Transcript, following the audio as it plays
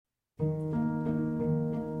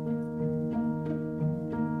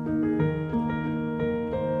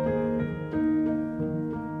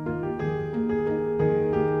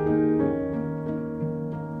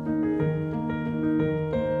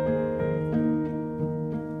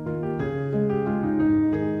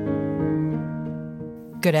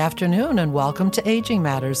Good afternoon and welcome to Aging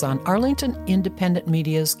Matters on Arlington Independent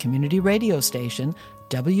Media's community radio station,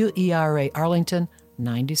 WERA Arlington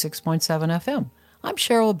 96.7 FM. I'm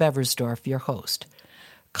Cheryl Beversdorf, your host.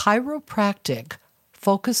 Chiropractic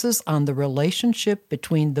focuses on the relationship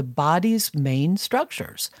between the body's main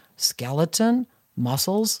structures, skeleton,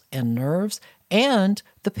 muscles, and nerves, and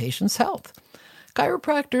the patient's health.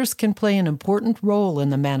 Chiropractors can play an important role in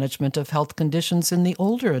the management of health conditions in the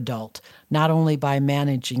older adult, not only by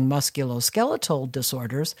managing musculoskeletal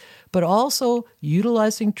disorders, but also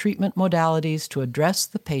utilizing treatment modalities to address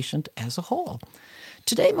the patient as a whole.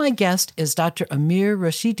 Today, my guest is Dr. Amir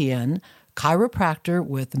Rashidian, chiropractor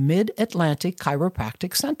with Mid-Atlantic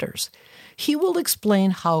Chiropractic Centers. He will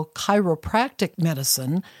explain how chiropractic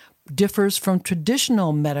medicine differs from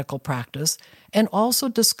traditional medical practice and also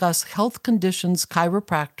discuss health conditions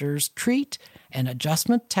chiropractors treat and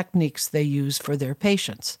adjustment techniques they use for their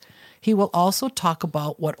patients. He will also talk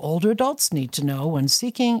about what older adults need to know when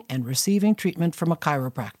seeking and receiving treatment from a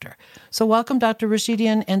chiropractor. So welcome, Dr.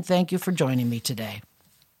 Rashidian, and thank you for joining me today.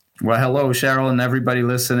 Well, hello, Cheryl, and everybody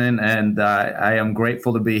listening, and I am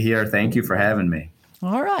grateful to be here. Thank you for having me.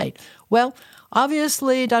 All right. Well,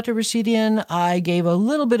 obviously, Dr. Rashidian, I gave a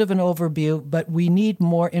little bit of an overview, but we need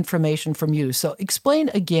more information from you. So explain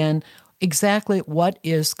again exactly what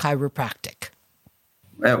is chiropractic.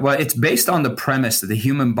 Well, it's based on the premise that the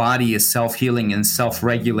human body is self-healing and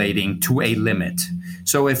self-regulating to a limit.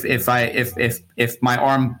 So if my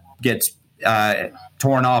arm gets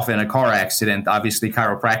torn off in a car accident, obviously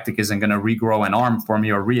chiropractic isn't going to regrow an arm for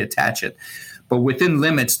me or reattach it. But within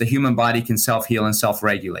limits, the human body can self-heal and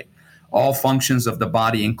self-regulate. All functions of the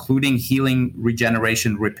body, including healing,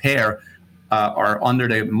 regeneration, repair, are under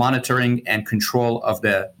the monitoring and control of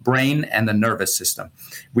the brain and the nervous system.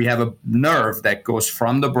 We have a nerve that goes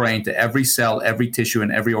from the brain to every cell, every tissue,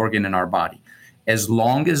 and every organ in our body. As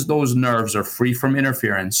long as those nerves are free from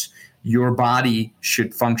interference, your body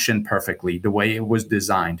should function perfectly the way it was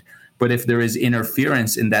designed. But if there is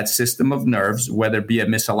interference in that system of nerves, whether it be a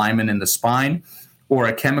misalignment in the spine or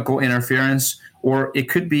a chemical interference, or it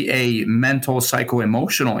could be a mental,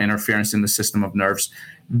 psycho-emotional interference in the system of nerves,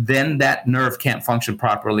 then that nerve can't function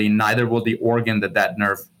properly, neither will the organ that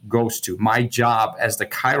nerve goes to. My job as the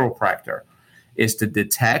chiropractor is to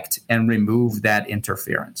detect and remove that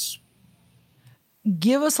interference.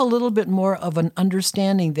 Give us a little bit more of an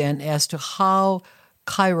understanding then as to how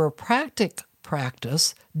chiropractic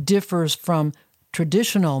practice differs from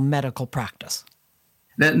traditional medical practice.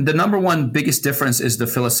 The number one biggest difference is the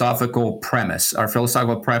philosophical premise. Our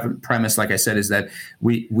philosophical premise, like I said, is that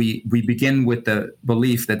we begin with the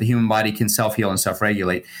belief that the human body can self-heal and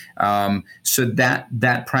self-regulate. So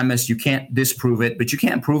that premise, you can't disprove it, but you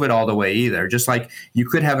can't prove it all the way either. Just like you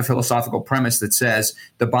could have a philosophical premise that says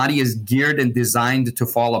the body is geared and designed to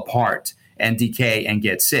fall apart and decay and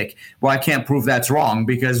get sick. Well, I can't prove that's wrong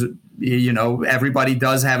because, everybody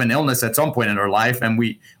does have an illness at some point in their life, and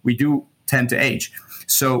we do tend to age.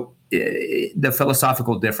 So the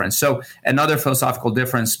philosophical difference. So another philosophical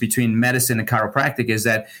difference between medicine and chiropractic is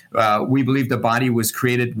that we believe the body was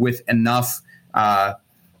created with enough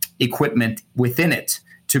equipment within it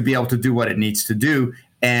to be able to do what it needs to do.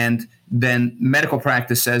 And then medical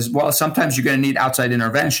practice says, well, sometimes you're going to need outside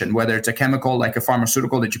intervention, whether it's a chemical like a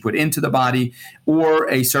pharmaceutical that you put into the body or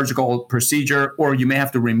a surgical procedure, or you may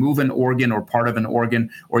have to remove an organ or part of an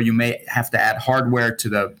organ, or you may have to add hardware to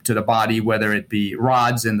the body, whether it be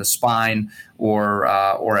rods in the spine or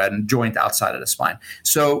a joint outside of the spine.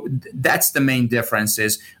 So that's the main difference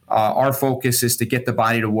is our focus is to get the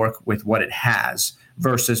body to work with what it has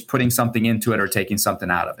versus putting something into it or taking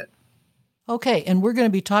something out of it. Okay, and we're going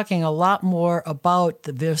to be talking a lot more about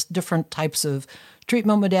the different types of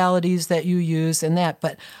treatment modalities that you use and that,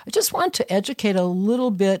 but I just want to educate a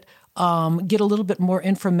little bit, get a little bit more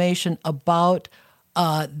information about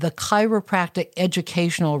the chiropractic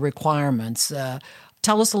educational requirements.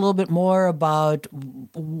 Tell us a little bit more about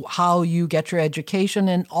how you get your education,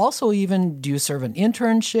 and also even do you serve an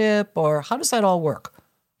internship, or how does that all work?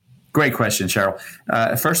 Great question, Cheryl.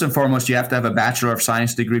 First and foremost, you have to have a Bachelor of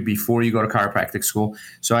Science degree before you go to chiropractic school.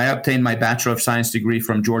 So I obtained my Bachelor of Science degree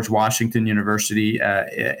from George Washington University,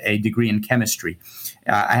 a degree in chemistry.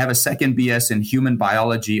 I have a second BS in human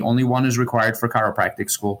biology. Only one is required for chiropractic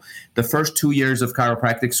school. The first 2 years of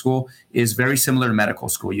chiropractic school is very similar to medical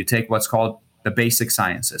school. You take what's called the basic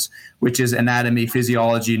sciences, which is anatomy,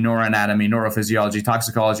 physiology, neuroanatomy, neurophysiology,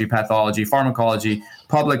 toxicology, pathology, pharmacology,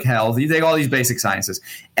 public health. You take all these basic sciences.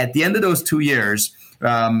 At the end of those 2 years,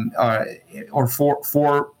 or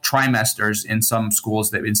four trimesters in some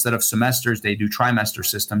schools. That instead of semesters, they do trimester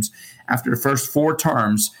systems. After the first 4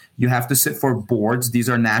 terms, you have to sit for boards. These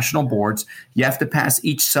are national boards. You have to pass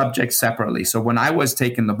each subject separately. So when I was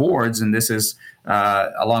taking the boards, and this is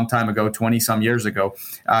a long time ago, 20 some years ago,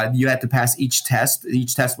 you had to pass each test.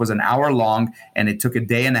 Each test was an hour long, and it took a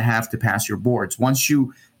day and a half to pass your boards. Once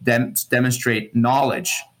you demonstrate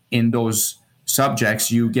knowledge in those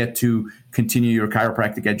subjects, you get to continue your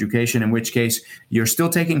chiropractic education, in which case you're still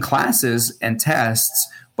taking classes and tests,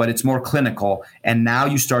 but it's more clinical. And now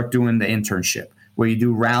you start doing the internship, where you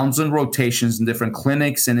do rounds and rotations in different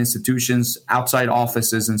clinics and institutions, outside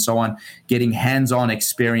offices, and so on, getting hands-on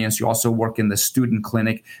experience. You also work in the student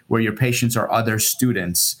clinic, where your patients are other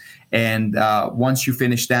students. And once you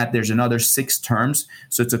finish that, there's another 6 terms.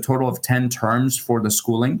 So it's a total of 10 terms for the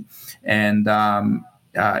schooling. And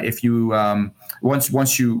if you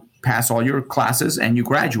once you pass all your classes and you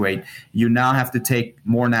graduate, you now have to take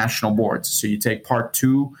more national boards. So you take part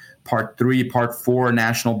 2, part 3, part 4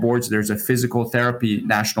 national boards. There's a physical therapy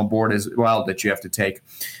national board as well that you have to take.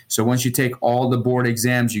 So once you take all the board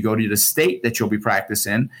exams, you go to the state that you'll be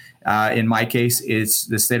practicing. In my case, it's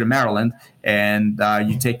the state of Maryland, and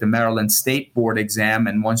you take the Maryland State Board exam.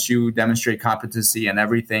 And once you demonstrate competency and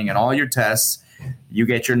everything and all your tests, you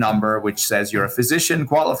get your number, which says you're a physician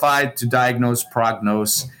qualified to diagnose,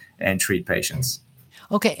 prognose, and treat patients.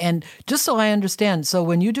 Okay, and just so I understand, so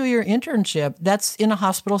when you do your internship, that's in a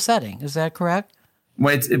hospital setting, is that correct?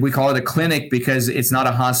 Well, we call it a clinic because it's not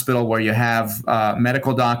a hospital where you have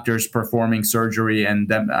medical doctors performing surgery and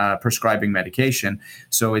prescribing medication.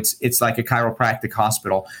 So it's like a chiropractic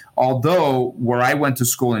hospital. Although where I went to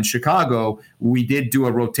school in Chicago, we did do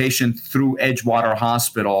a rotation through Edgewater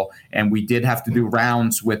Hospital, and we did have to do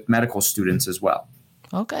rounds with medical students as well.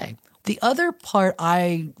 Okay. The other part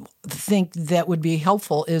I think that would be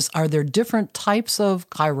helpful is, are there different types of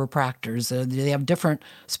chiropractors? Do they have different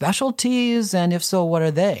specialties? And if so, what are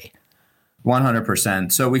they?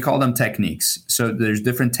 100%. So we call them techniques. So there's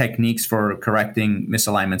different techniques for correcting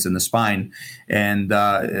misalignments in the spine. And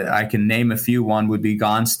I can name a few. One would be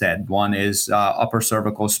Gonstead. One is upper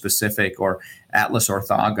cervical specific, or Atlas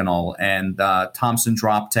orthogonal, and Thompson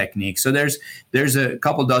drop technique. So there's a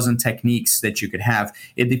couple dozen techniques that you could have.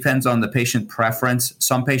 It depends on the patient preference.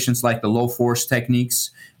 Some patients like the low force techniques,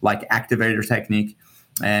 like activator technique.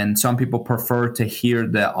 And some people prefer to hear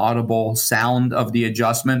the audible sound of the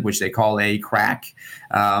adjustment, which they call a crack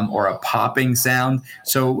or a popping sound.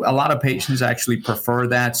 So a lot of patients actually prefer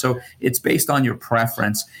that. So it's based on your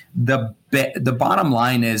preference. The bottom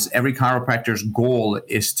line is every chiropractor's goal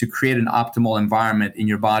is to create an optimal environment in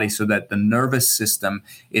your body so that the nervous system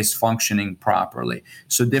is functioning properly.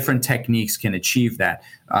 So different techniques can achieve that.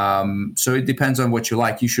 So it depends on what you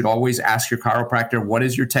like. You should always ask your chiropractor, what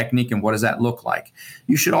is your technique and what does that look like?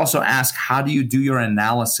 You should also ask, how do you do your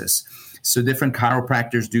analysis? So different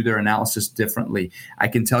chiropractors do their analysis differently. I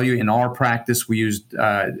can tell you in our practice, we used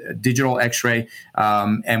digital x-ray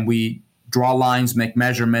and we draw lines, make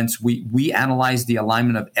measurements. We analyze the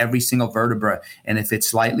alignment of every single vertebra. And if it's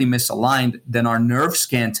slightly misaligned, then our nerve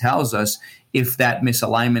scan tells us if that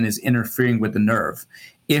misalignment is interfering with the nerve.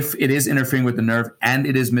 If it is interfering with the nerve and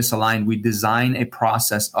it is misaligned, we design a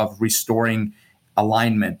process of restoring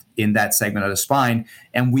alignment in that segment of the spine.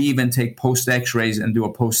 And we even take post x-rays and do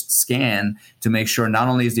a post scan to make sure not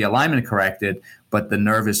only is the alignment corrected, but the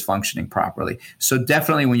nerve is functioning properly. So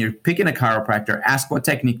definitely when you're picking a chiropractor, ask what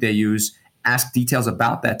technique they use, ask details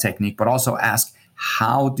about that technique, but also ask,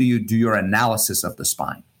 how do you do your analysis of the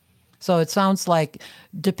spine? So it sounds like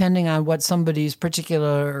depending on what somebody's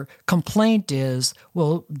particular complaint is,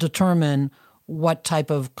 will determine what type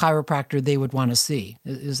of chiropractor they would want to see.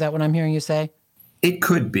 Is that what I'm hearing you say? It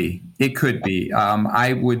could be. It could be.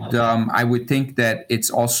 I would think that it's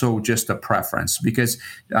also just a preference, because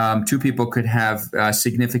two people could have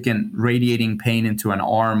significant radiating pain into an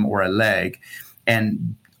arm or a leg,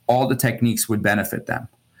 and all the techniques would benefit them.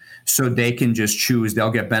 So they can just choose.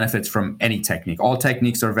 They'll get benefits from any technique. All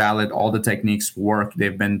techniques are valid. All the techniques work.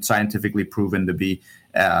 They've been scientifically proven to be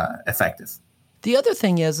effective. The other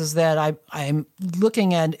thing is that I'm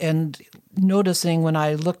looking at and noticing when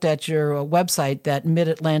I looked at your website that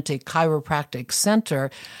Mid-Atlantic Chiropractic Center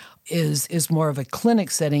is more of a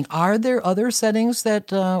clinic setting. Are there other settings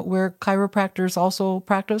that where chiropractors also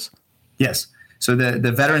practice? Yes. So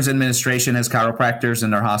the Veterans Administration has chiropractors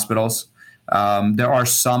in their hospitals. There are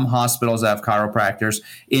some hospitals that have chiropractors.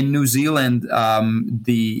 In New Zealand,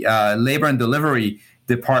 the Labor and Delivery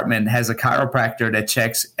Department has a chiropractor that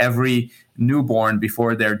checks every newborn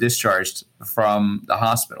before they're discharged from the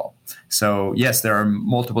hospital. So yes, there are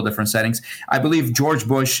multiple different settings. I believe George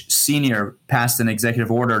Bush Sr. passed an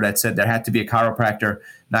executive order that said there had to be a chiropractor.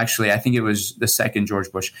 Actually, I think it was the second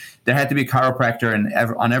George Bush. There had to be a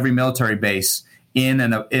chiropractor on every military base in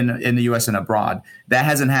the U.S. and abroad. That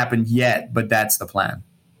hasn't happened yet, but that's the plan.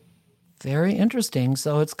 Very interesting.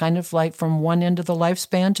 So it's kind of like from one end of the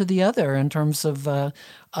lifespan to the other in terms of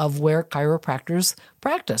where chiropractors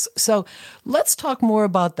practice. So let's talk more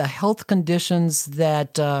about the health conditions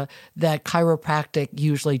that chiropractic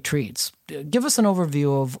usually treats. Give us an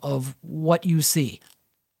overview of what you see.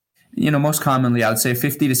 Most commonly, I would say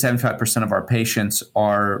 50 to 75% of our patients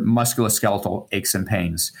are musculoskeletal aches and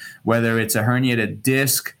pains, whether it's a herniated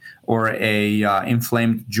disc or a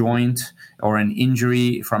inflamed joint or an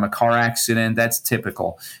injury from a car accident. That's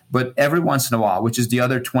typical. But every once in a while, which is the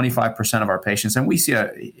other 25% of our patients, and we see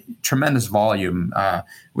a tremendous volume.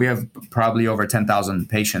 We have probably over 10,000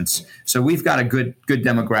 patients. So we've got a good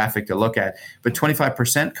demographic to look at. But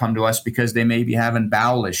 25% come to us because they may be having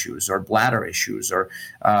bowel issues or bladder issues or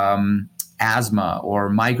asthma or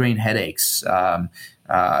migraine headaches,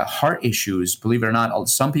 heart issues. Believe it or not,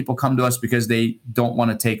 some people come to us because they don't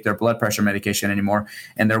want to take their blood pressure medication anymore,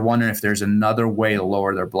 and they're wondering if there's another way to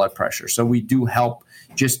lower their blood pressure. So we do help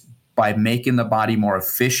just by making the body more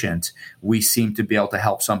efficient. We seem to be able to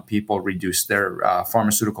help some people reduce their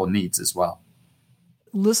pharmaceutical needs as well.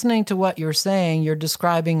 Listening to what you're saying, you're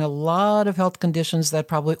describing a lot of health conditions that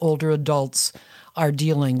probably older adults are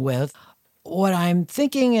dealing with. What I'm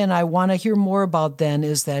thinking, and I want to hear more about then,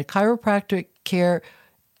 is that chiropractic care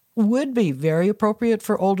would be very appropriate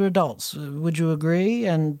for older adults. Would you agree?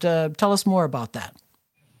 And tell us more about that.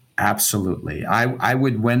 Absolutely. I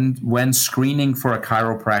would, when screening for a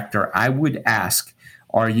chiropractor, I would ask,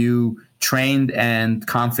 are you trained and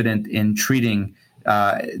confident in treating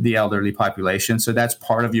the elderly population? So that's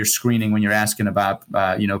part of your screening when you're asking about,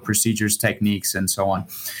 procedures, techniques, and so on.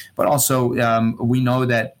 But also, we know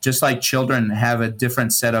that just like children have a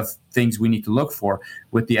different set of things we need to look for,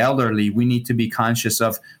 with the elderly, we need to be conscious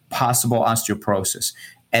of possible osteoporosis,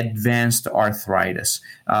 advanced arthritis,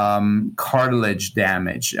 cartilage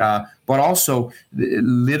damage, but also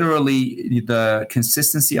literally the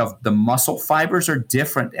consistency of the muscle fibers are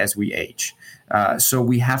different as we age. So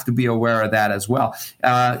we have to be aware of that as well.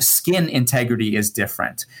 Skin integrity is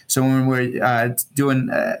different. So when we're doing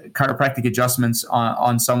chiropractic adjustments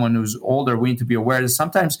on someone who's older, we need to be aware that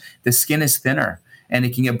sometimes the skin is thinner and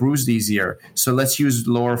it can get bruised easier. So let's use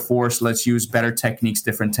lower force. Let's use better techniques,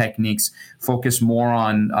 different techniques. Focus more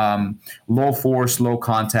on low force, low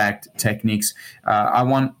contact techniques. I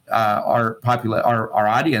want our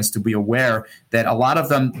audience to be aware that a lot of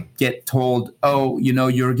them get told, "Oh,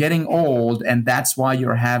 you're getting old, and that's why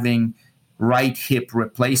you're having right hip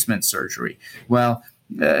replacement surgery." Well,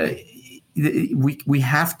 we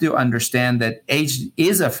have to understand that age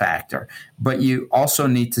is a factor, but you also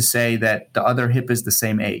need to say that the other hip is the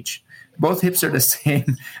same age. Both hips are the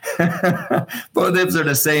same. Both hips are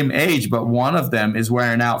the same age, but one of them is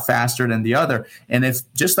wearing out faster than the other. And if,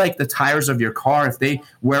 just like the tires of your car, if they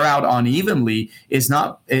wear out unevenly, it's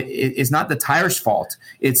not the tire's fault.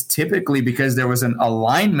 It's typically because there was an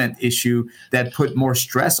alignment issue that put more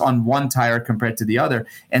stress on one tire compared to the other.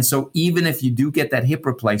 And so even if you do get that hip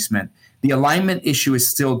replacement, the alignment issue is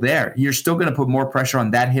still there. You're still going to put more pressure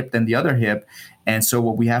on that hip than the other hip. And so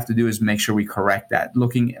what we have to do is make sure we correct that.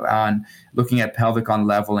 Looking at pelvic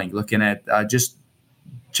unleveling, looking at just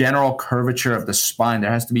general curvature of the spine.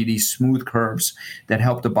 There has to be these smooth curves that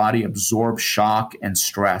help the body absorb shock and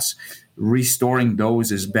stress. Restoring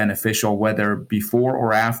those is beneficial, whether before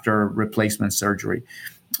or after replacement surgery.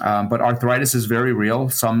 But arthritis is very real.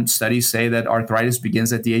 Some studies say that arthritis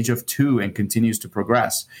begins at the age of 2 and continues to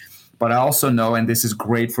progress. But I also know, and this is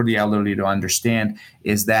great for the elderly to understand,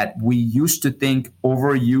 is that we used to think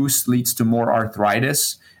overuse leads to more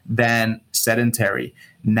arthritis than sedentary.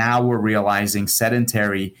 Now we're realizing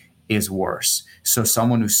sedentary is worse. So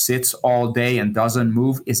someone who sits all day and doesn't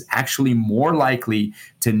move is actually more likely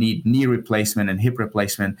to need knee replacement and hip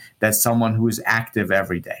replacement than someone who is active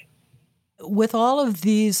every day. With all of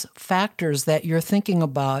these factors that you're thinking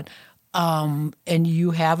about, and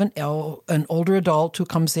you have an older adult who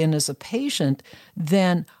comes in as a patient,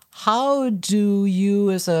 then how do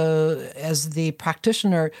you as the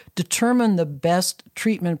practitioner determine the best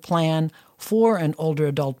treatment plan for an older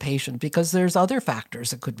adult patient? Because there's other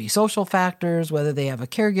factors. It could be social factors, whether they have a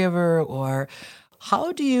caregiver, or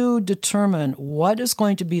how do you determine what is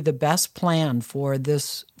going to be the best plan for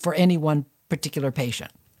any one particular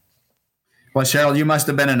patient? Well, Cheryl, you must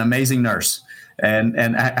have been an amazing nurse.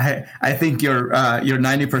 And I think you're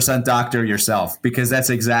 90% doctor yourself, because that's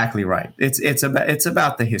exactly right. It's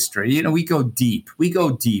about the history. You know, we go deep.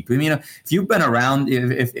 I mean, if you've been around,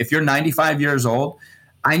 if you're 95 years old,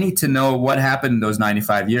 I need to know what happened in those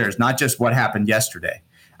 95 years, not just what happened yesterday.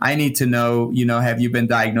 I need to know, have you been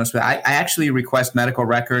diagnosed with? I actually request medical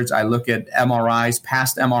records. I look at MRIs,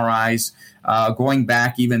 past MRIs, going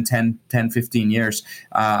back even 10, 15 years.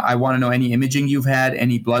 I want to know any imaging you've had,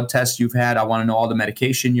 any blood tests you've had. I want to know all the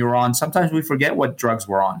medication you're on. Sometimes we forget what drugs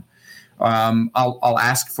we're on. I'll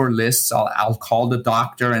ask for lists. I'll call the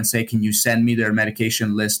doctor and say, can you send me their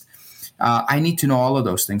medication list? I need to know all of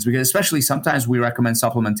those things, because especially sometimes we recommend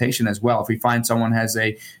supplementation as well. If we find someone has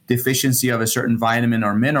a deficiency of a certain vitamin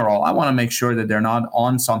or mineral, I want to make sure that they're not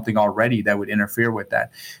on something already that would interfere with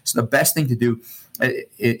that. So the best thing to do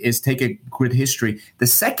is take a good history. The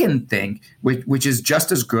second thing, which is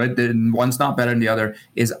just as good, one's not better than the other,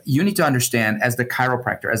 is you need to understand, as the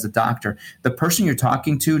chiropractor, as the doctor, the person you're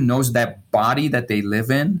talking to knows that body that they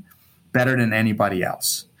live in better than anybody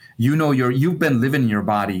else. You've been living in your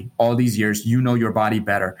body all these years. You know your body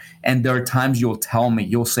better. And there are times you'll tell me,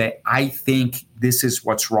 you'll say, I think this is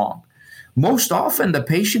what's wrong. Most often the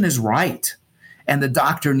patient is right, and the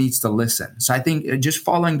doctor needs to listen. So I think just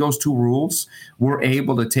following those two rules, we're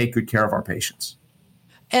able to take good care of our patients.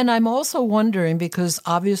 And I'm also wondering, because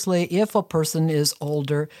obviously if a person is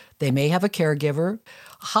older, they may have a caregiver.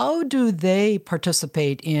 How do they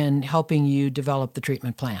participate in helping you develop the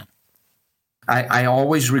treatment plan? I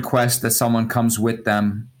always request that someone comes with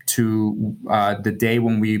them to the day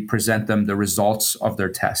when we present them the results of their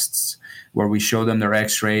tests, where we show them their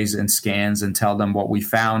x-rays and scans and tell them what we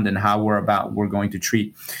found and how we're going to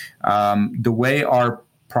treat. The way our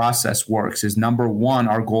process works is, number one,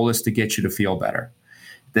 our goal is to get you to feel better.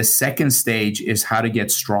 The second stage is how to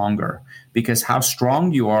get stronger, because how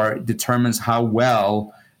strong you are determines how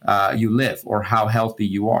well you live or how healthy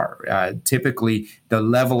you are. Typically, the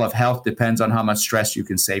level of health depends on how much stress you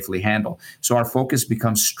can safely handle. So our focus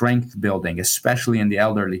becomes strength building, especially in the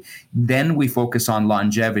elderly. Then we focus on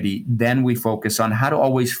longevity. Then we focus on how to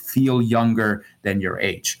always feel younger than your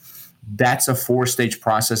age. That's a 4-stage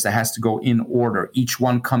process that has to go in order. Each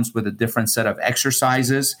one comes with a different set of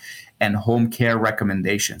exercises and home care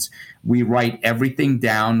recommendations. We write everything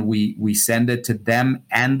down. We send it to them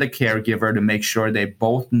and the caregiver to make sure they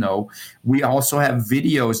both know. We also have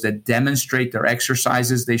videos that demonstrate their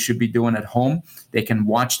exercises they should be doing at home. They can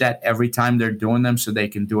watch that every time they're doing them, so they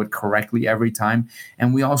can do it correctly every time.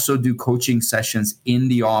 And we also do coaching sessions in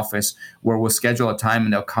the office, where we'll schedule a time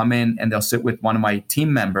and they'll come in and they'll sit with one of my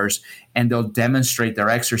team members and they'll demonstrate their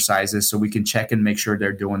exercises so we can check and make sure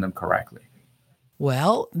they're doing them correctly.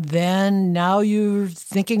 Well, then now you're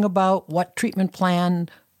thinking about what treatment plan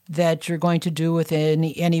that you're going to do with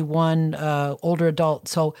any one older adult.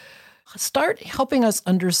 So start helping us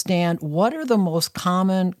understand, what are the most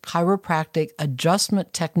common chiropractic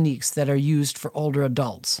adjustment techniques that are used for older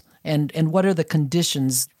adults? And what are the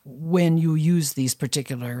conditions when you use these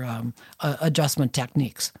particular adjustment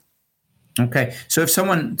techniques? Okay. So if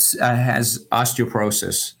someone has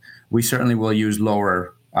osteoporosis, we certainly will use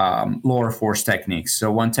lower force techniques. So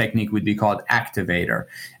one technique would be called activator.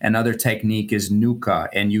 Another technique is NUCCA,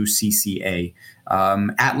 N-U-C-C-A.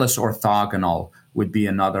 Atlas orthogonal would be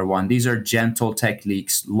another one. These are gentle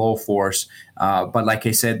techniques, low force. But like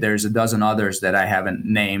I said, there's a dozen others that I haven't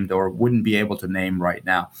named or wouldn't be able to name right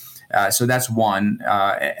now. So that's one.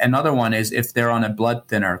 Another one is if they're on a blood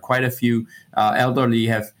thinner. Quite a few elderly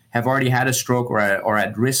have already had a stroke or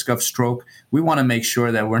at risk of stroke. We want to make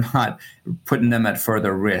sure that we're not putting them at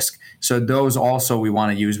further risk. So those also we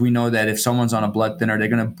want to use. We know that if someone's on a blood thinner, they're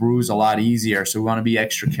going to bruise a lot easier. So we want to be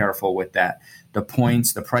extra careful with that. The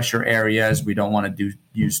points, the pressure areas, we don't want to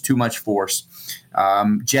use too much force.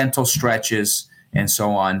 Gentle stretches and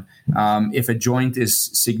so on. If a joint is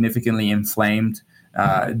significantly inflamed,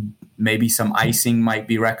 maybe some icing might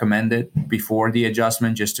be recommended before the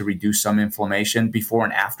adjustment, just to reduce some inflammation. Before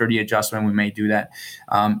and after the adjustment, we may do that.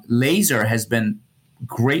 Laser has been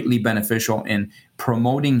greatly beneficial in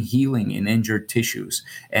promoting healing in injured tissues,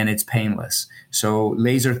 and it's painless. So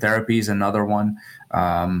laser therapy is another one.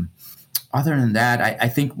 Other than that, I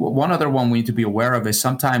think one other one we need to be aware of is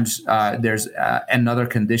sometimes there's another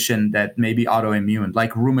condition that may be autoimmune,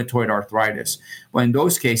 like rheumatoid arthritis. Well, in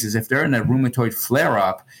those cases, if they're in a rheumatoid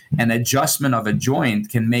flare-up, an adjustment of a joint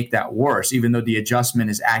can make that worse, even though the adjustment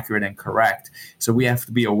is accurate and correct. So we have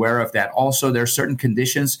to be aware of that. Also, there are certain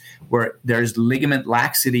conditions where there's ligament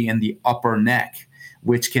laxity in the upper neck.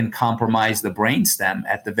 which can compromise the brainstem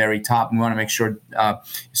at the very top. We want to make sure,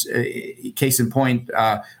 case in point,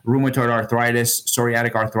 rheumatoid arthritis,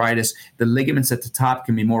 psoriatic arthritis, the ligaments at the top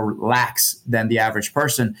can be more lax than the average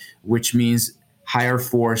person, which means higher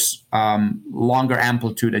force, longer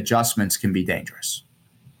amplitude adjustments can be dangerous.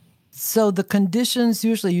 So the conditions,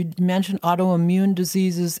 usually you mentioned autoimmune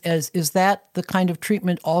diseases, is that the kind of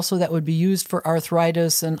treatment also that would be used for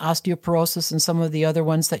arthritis and osteoporosis and some of the other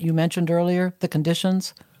ones that you mentioned earlier, the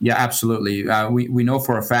conditions? Yeah, absolutely. We know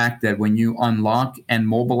for a fact that when you unlock and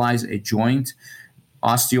mobilize a joint,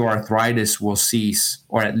 osteoarthritis will cease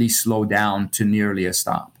or at least slow down to nearly a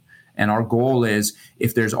stop. And our goal is,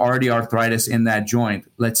 if there's already arthritis in that joint,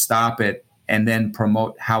 let's stop it and then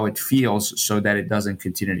promote how it feels so that it doesn't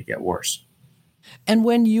continue to get worse. And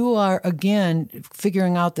when you are, again,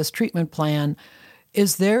 figuring out this treatment plan,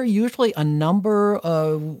 is there usually a number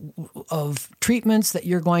of treatments that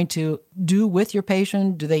you're going to do with your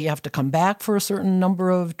patient? Do they have to come back for a certain number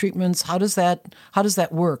of treatments? How does that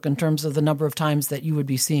work in terms of the number of times that you would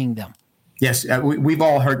be seeing them? Yes, we've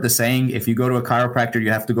all heard the saying, if you go to a chiropractor,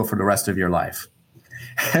 you have to go for the rest of your life.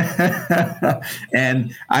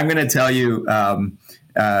 And I'm going to tell you,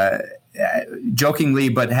 jokingly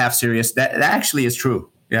but half serious, that actually is true.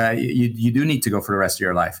 You do need to go for the rest of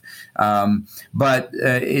your life. But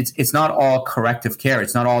it's not all corrective care.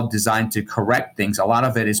 It's not all designed to correct things. A lot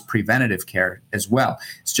of it is preventative care as well.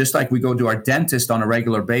 It's just like we go to our dentist on a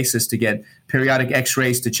regular basis to get periodic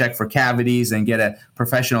x-rays to check for cavities and get a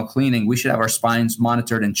professional cleaning. We should have our spines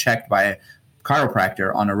monitored and checked by a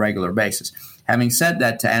chiropractor on a regular basis. Having said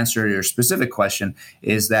that, to answer your specific question,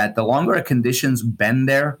 is that the longer a condition's been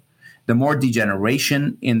there, the more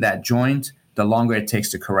degeneration in that joint, the longer it takes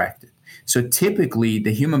to correct it. So typically,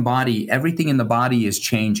 the human body, everything in the body is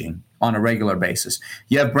changing on a regular basis.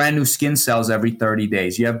 You have brand new skin cells every 30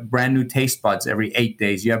 days. You have brand new taste buds every 8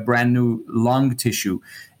 days. You have brand new lung tissue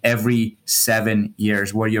every 7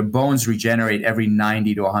 years, where your bones regenerate every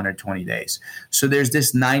 90 to 120 days. So there's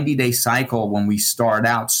this 90-day cycle when we start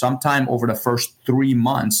out. Sometime over the first 3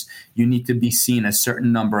 months, you need to be seen a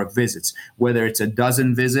certain number of visits, whether it's a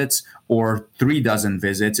dozen visits or 3 dozen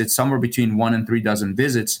visits. It's somewhere between 1 and 3 dozen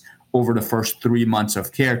visits over the first 3 months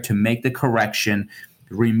of care to make the correction,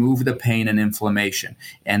 remove the pain and inflammation,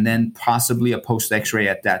 and then possibly a post x-ray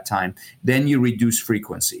at that time. Then you reduce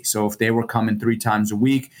frequency. So if they were coming 3 times a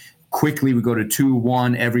week, quickly we go to 2,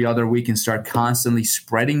 1 every other week and start constantly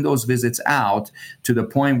spreading those visits out to the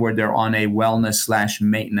point where they're on a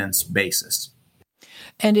wellness/maintenance basis.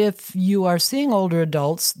 And if you are seeing older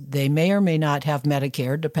adults, they may or may not have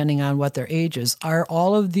Medicare, depending on what their age is. Are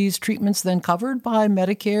all of these treatments then covered by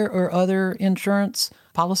Medicare or other insurance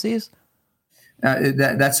policies?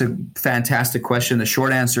 That's a fantastic question. The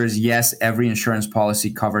short answer is yes. Every insurance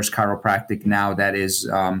policy covers chiropractic now. That is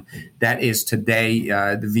today.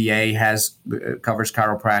 The VA covers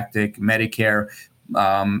chiropractic, Medicare.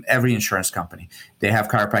 Every insurance company, they have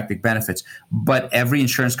chiropractic benefits, but every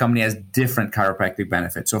insurance company has different chiropractic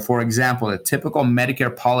benefits. So, for example, a typical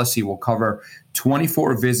Medicare policy will cover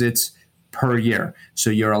 24 visits per year. So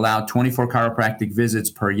you're allowed 24 chiropractic visits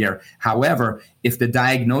per year. However, if the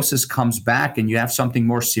diagnosis comes back and you have something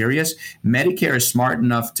more serious, Medicare is smart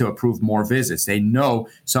enough to approve more visits. They know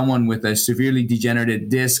someone with a severely degenerative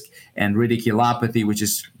disc and radiculopathy, which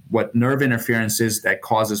is what nerve interference is that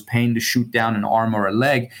causes pain to shoot down an arm or a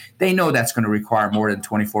leg. They know that's going to require more than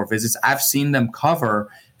 24 visits. I've seen them cover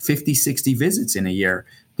 50, 60 visits in a year,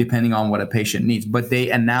 depending on what a patient needs. But they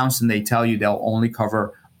announce and they tell you they'll only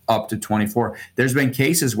cover up to 24. There's been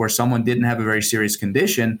cases where someone didn't have a very serious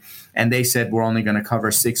condition and they said, we're only going to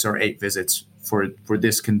cover 6 or 8 visits for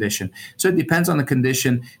this condition. So it depends on the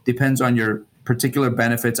condition, depends on your particular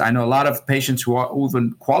benefits. I know a lot of patients who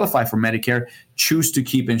even qualify for Medicare choose to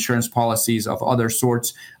keep insurance policies of other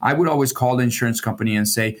sorts. I would always call the insurance company and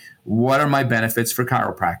say, what are my benefits for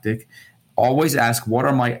chiropractic? Always ask, what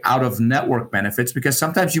are my out-of-network benefits? Because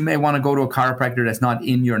sometimes you may want to go to a chiropractor that's not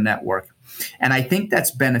in your network. And I think that's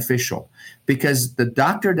beneficial because the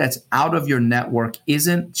doctor that's out of your network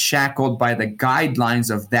isn't shackled by the guidelines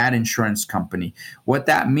of that insurance company. What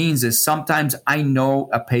that means is sometimes I know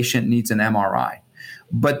a patient needs an MRI,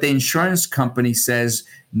 but the insurance company says,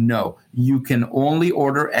 no, you can only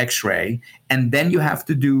order x-ray, and then you have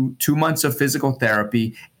to do 2 months of physical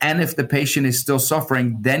therapy. And if the patient is still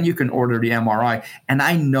suffering, then you can order the MRI. And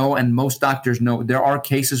I know, and most doctors know, there are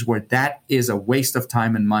cases where that is a waste of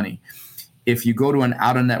time and money. If you go to an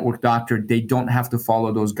out-of-network doctor, they don't have to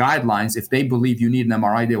follow those guidelines. If they believe you need an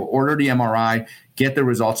MRI, they will order the MRI, get the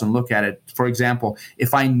results, and look at it. For example,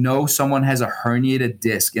 if I know someone has a herniated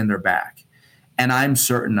disc in their back, and I'm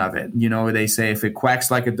certain of it. They say if it quacks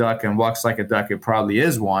like a duck and walks like a duck, it probably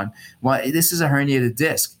is one. Well, this is a herniated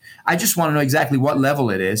disc. I just want to know exactly what level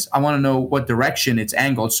it is. I want to know what direction it's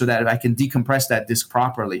angled so that I can decompress that disc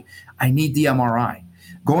properly. I need the MRI.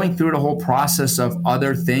 Going through the whole process of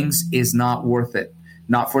other things is not worth it.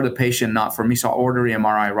 Not for the patient, not for me. So I'll order the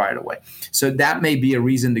MRI right away. So that may be a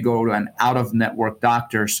reason to go to an out-of-network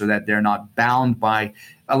doctor so that they're not bound by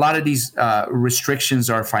a lot of these restrictions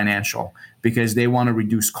are financial because they want to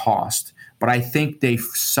reduce cost. But I think they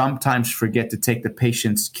sometimes forget to take the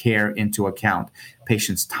patient's care into account.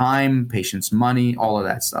 Patient's time, patient's money, all of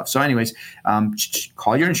that stuff. So anyways,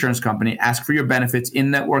 call your insurance company, ask for your benefits,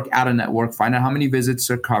 in-network, out-of-network, find out how many visits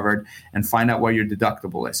are covered, and find out what your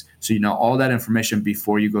deductible is. So you know all that information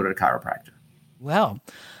before you go to the chiropractor. Well,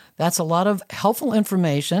 that's a lot of helpful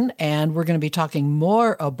information, and we're going to be talking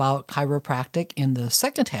more about chiropractic in the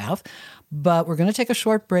second half, but we're going to take a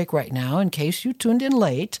short break right now in case you tuned in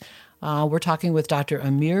late. We're talking with Dr.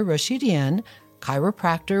 Amir Rashidian,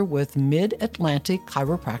 chiropractor with Mid-Atlantic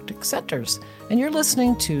Chiropractic Centers. And you're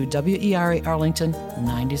listening to WERA Arlington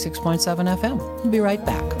 96.7 FM. We'll be right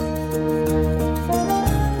back.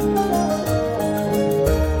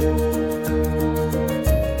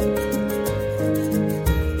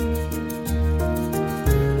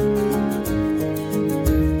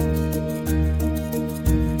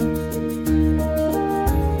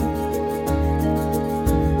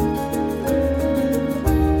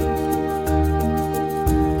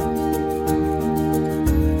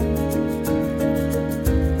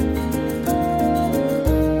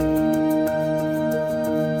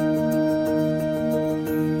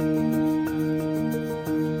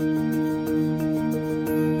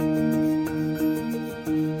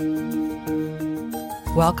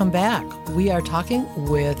 Welcome back. We are talking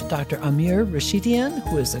with Dr. Amir Rashidian,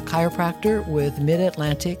 who is a chiropractor with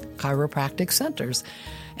Mid-Atlantic Chiropractic Centers.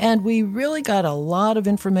 And we really got a lot of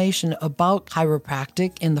information about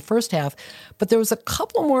chiropractic in the first half, but there was a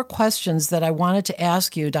couple more questions that I wanted to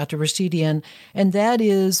ask you, Dr. Rashidian, and that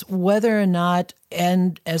is whether or not,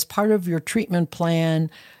 and as part of your treatment plan,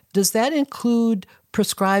 does that include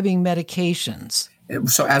prescribing medications?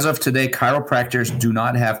 So as of today, chiropractors do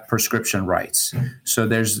not have prescription rights. So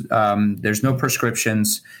there's no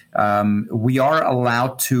prescriptions. We are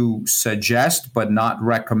allowed to suggest but not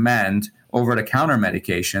recommend over-the-counter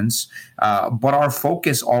medications. But our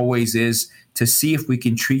focus always is to see if we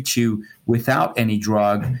can treat you without any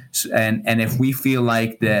drug. And if we feel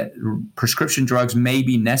like that prescription drugs may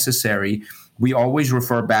be necessary, we always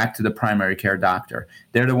refer back to the primary care doctor.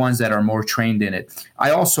 They're the ones that are more trained in it.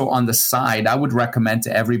 I also, on the side, I would recommend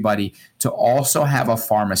to everybody to also have a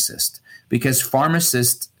pharmacist, because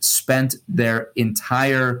pharmacists spent their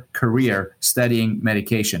entire career studying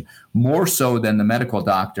medication, more so than the medical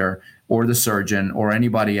doctor or the surgeon or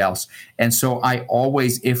anybody else. And so I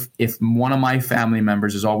always, if one of my family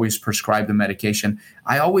members is always prescribed a medication,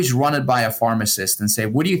 I always run it by a pharmacist and say,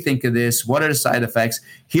 what do you think of this? What are the side effects?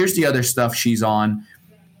 Here's the other stuff she's on.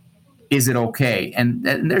 Is it okay? And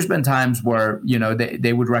there's been times where,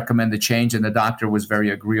 they would recommend the change and the doctor was very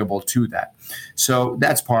agreeable to that. So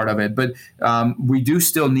that's part of it. But we do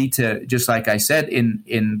still need to, just like I said,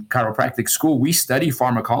 in chiropractic school, we study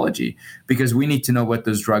pharmacology because we need to know what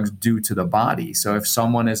those drugs do to the body. So if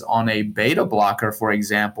someone is on a beta blocker, for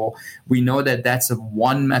example, we know that that's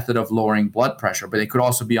one method of lowering blood pressure, but they could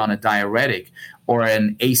also be on a diuretic or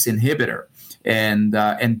an ACE inhibitor. And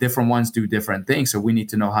different ones do different things. So we need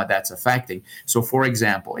to know how that's affecting. So for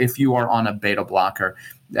example, if you are on a beta blocker,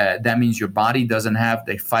 that means your body doesn't have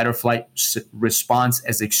the fight or flight response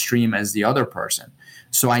as extreme as the other person.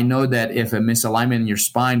 So I know that if a misalignment in your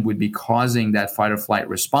spine would be causing that fight or flight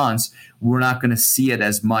response, we're not going to see it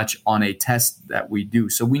as much on a test that we do.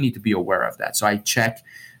 So we need to be aware of that. So I check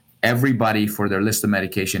everybody for their list of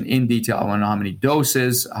medication in detail. I want to know how many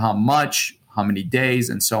doses, how much, how many days,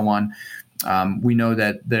 and so on. We know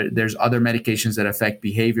that there's other medications that affect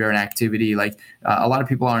behavior and activity. Like a lot of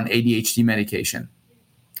people are on ADHD medication,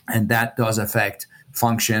 and that does affect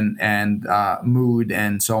function and mood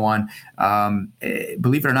and so on.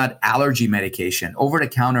 Believe it or not, allergy medication,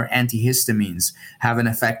 over-the-counter antihistamines have an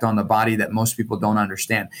effect on the body that most people don't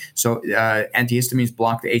understand. So antihistamines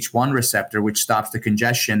block the H1 receptor, which stops the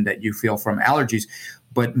congestion that you feel from allergies.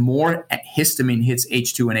 But more histamine hits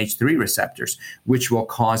H2 and H3 receptors, which will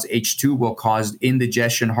cause H2 will cause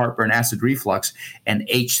indigestion, heartburn, acid reflux, and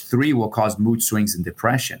H3 will cause mood swings and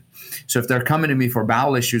depression. So if they're coming to me for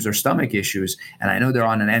bowel issues or stomach issues, and I know they're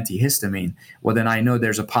on an antihistamine, well, then I know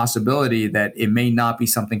there's a possibility that it may not be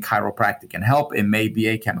something chiropractic can help. It may be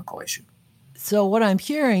a chemical issue. So what I'm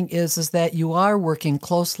hearing is that you are working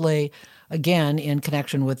closely again, in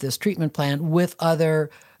connection with this treatment plan with other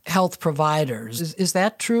health providers. Is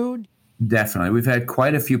that true? Definitely. We've had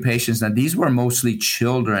quite a few patients. Now, these were mostly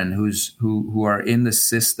children who are in the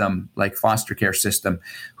system, like foster care system,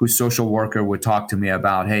 whose social worker would talk to me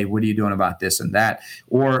about, hey, what are you doing about this and that?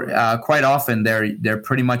 Or quite often they're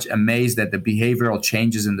pretty much amazed at the behavioral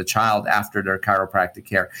changes in the child after their chiropractic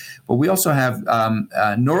care. But we also have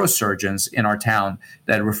neurosurgeons in our town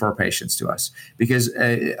that refer patients to us because,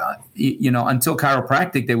 until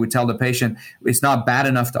chiropractic, they would tell the patient, it's not bad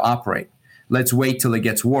enough to operate. Let's wait till it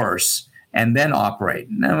gets worse and then operate.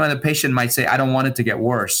 Now, when the patient might say, I don't want it to get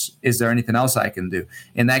worse. Is there anything else I can do?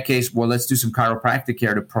 In that case, well, let's do some chiropractic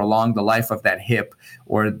care to prolong the life of that hip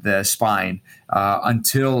or the spine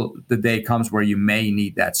until the day comes where you may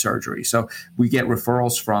need that surgery. So we get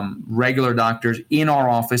referrals from regular doctors in our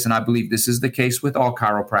office, and I believe this is the case with all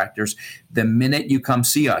chiropractors. The minute you come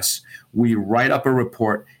see us, we write up a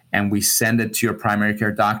report and we send it to your primary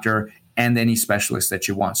care doctor and any specialist that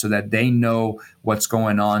you want so that they know what's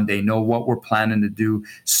going on. They know what we're planning to do.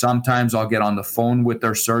 Sometimes I'll get on the phone with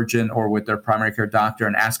their surgeon or with their primary care doctor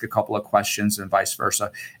and ask a couple of questions and vice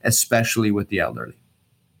versa, especially with the elderly.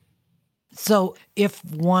 So if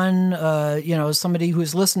one, somebody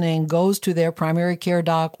who's listening goes to their primary care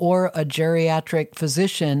doc or a geriatric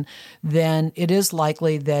physician, then it is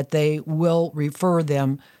likely that they will refer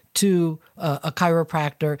them to a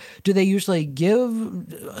chiropractor. Do they usually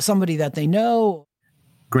give somebody that they know?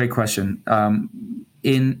 Great question.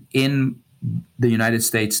 In the United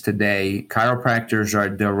States today, chiropractors are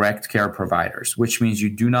direct care providers, which means you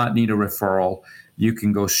do not need a referral. You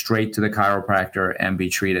can go straight to the chiropractor and be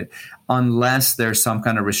treated, unless there's some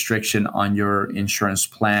kind of restriction on your insurance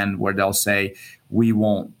plan where they'll say, we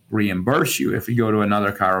won't reimburse you if you go to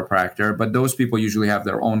another chiropractor, but those people usually have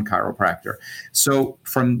their own chiropractor. So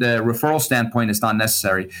from the referral standpoint, it's not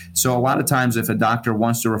necessary. So a lot of times if a doctor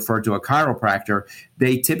wants to refer to a chiropractor,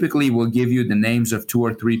 they typically will give you the names of 2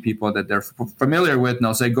 or 3 people that they're familiar with, and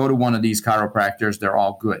they'll say, go to one of these chiropractors, they're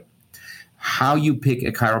all good. How you pick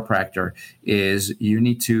a chiropractor is you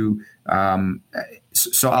need to,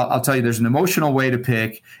 so I'll tell you, there's an emotional way to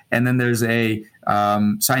pick, and then there's a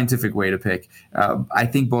scientific way to pick. I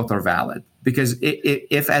think both are valid because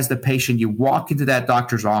if as the patient you walk into that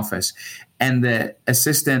doctor's office and the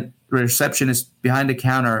assistant receptionist behind the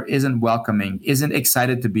counter isn't welcoming, isn't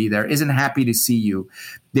excited to be there, isn't happy to see you,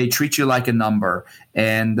 they treat you like a number,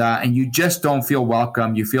 and you just don't feel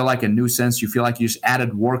welcome. You feel like a nuisance. You feel like you just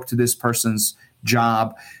added work to this person's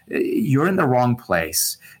job. You're in the wrong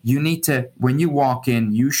place. You need to, when you walk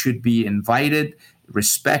in, you should be invited,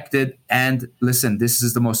 respected, and listen, this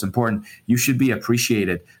is the most important. You should be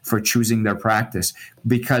appreciated for choosing their practice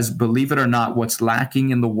because, believe it or not, what's lacking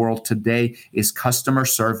in the world today is customer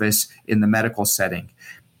service in the medical setting.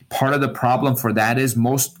 Part of the problem for that is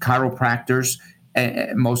most chiropractors,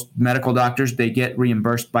 most medical doctors, they get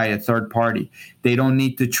reimbursed by a third party. They don't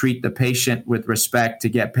need to treat the patient with respect to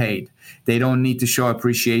get paid. They don't need to show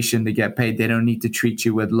appreciation to get paid. They don't need to treat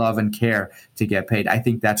you with love and care to get paid. I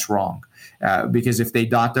think that's wrong. Because if they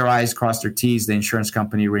dot their I's, cross their T's, the insurance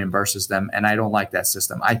company reimburses them, and I don't like that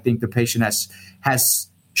system. I think the patient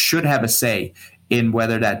should have a say in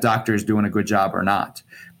whether that doctor is doing a good job or not.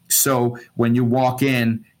 So when you walk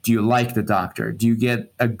in, do you like the doctor? Do you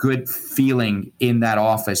get a good feeling in that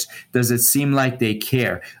office? Does it seem like they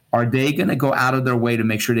care? Are they going to go out of their way to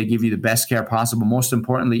make sure they give you the best care possible? Most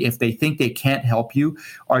importantly, if they think they can't help you,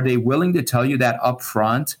 are they willing to tell you that up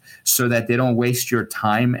front so that they don't waste your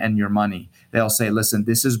time and your money? They'll say, listen,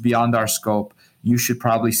 this is beyond our scope. You should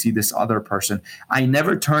probably see this other person. I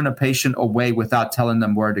never turn a patient away without telling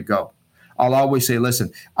them where to go. I'll always say,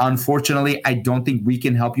 listen, unfortunately, I don't think we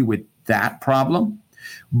can help you with that problem.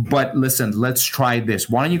 But listen, let's try this.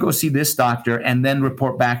 Why don't you go see this doctor and then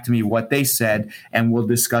report back to me what they said, and we'll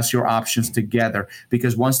discuss your options together.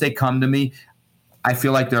 Because once they come to me, I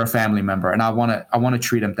feel like they're a family member, and I want to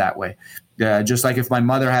treat them that way. Just like if my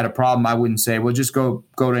mother had a problem, I wouldn't say, well, just go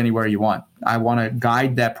to anywhere you want. I want to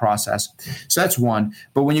guide that process. So that's one.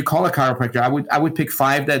 But when you call a chiropractor, I would pick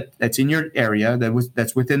 5 that's in your area,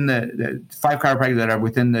 that's within the 5 chiropractors that are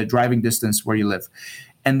within the driving distance where you live.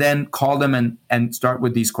 And then call them and start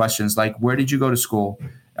with these questions like, where did you go to school?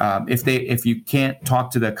 If you can't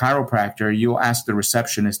talk to the chiropractor, you'll ask the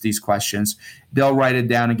receptionist these questions. They'll write it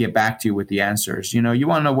down and get back to you with the answers. You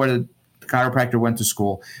want to know where the chiropractor went to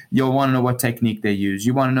school. You'll want to know what technique they use.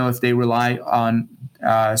 You want to know if they rely on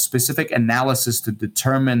specific analysis to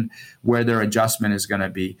determine where their adjustment is going to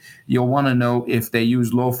be. You'll want to know if they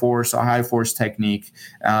use low force or high force technique.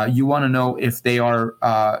 You want to know if they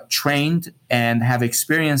are trained and have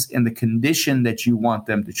experience in the condition that you want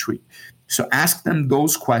them to treat. So ask them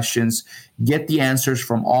those questions, get the answers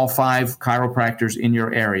from all 5 chiropractors in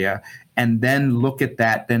your area, and then look at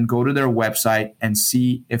that. Then go to their website and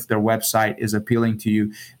see if their website is appealing to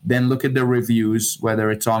you. Then look at the reviews, whether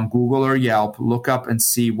it's on Google or Yelp. Look up and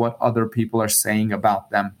see what other people are saying about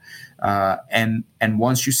them. And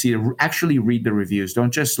once you see it, actually read the reviews.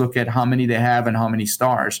 Don't just look at how many they have and how many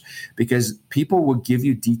stars, because people will give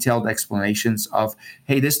you detailed explanations of,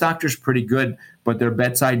 hey, this doctor's pretty good, but their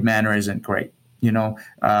bedside manner isn't great,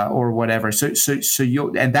 or whatever. So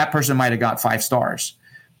you, and that person might have got 5 stars,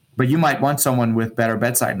 but you might want someone with better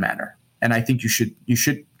bedside manner. And I think you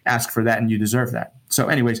should ask for that, and you deserve that. So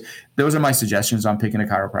anyways, those are my suggestions on picking a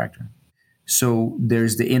chiropractor. So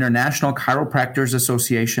there's the International Chiropractors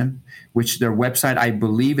Association, which their website, I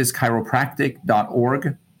believe, is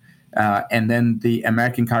chiropractic.org. And then the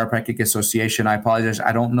American Chiropractic Association, I apologize,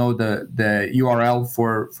 I don't know the URL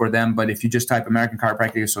for them, but if you just type American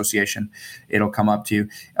Chiropractic Association, it'll come up to you.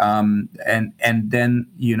 And then,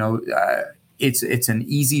 it's an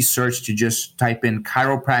easy search to just type in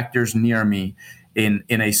chiropractors near me in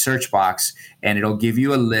a search box, and it'll give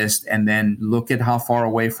you a list, and then look at how far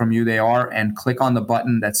away from you they are and click on the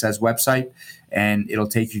button that says website, and it'll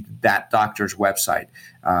take you to that doctor's website.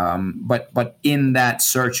 But in that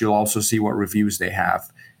search, you'll also see what reviews they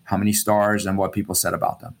have, how many stars, and what people said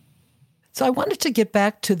about them. So I wanted to get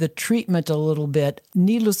back to the treatment a little bit.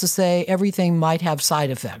 Needless to say, everything might have side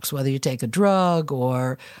effects, whether you take a drug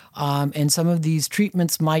or, and some of these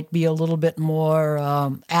treatments might be a little bit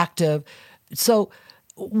more active. So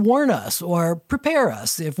warn us or prepare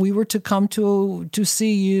us if we were to come to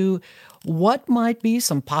see you, what might be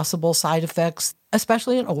some possible side effects,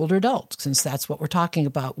 especially in older adults, since that's what we're talking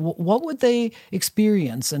about. What would they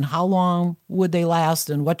experience, and how long would they last,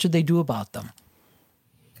 and what should they do about them?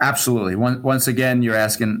 Absolutely. Once again, you're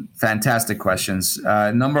asking fantastic questions.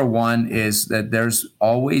 Number one is that there's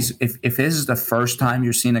always, if this is the first time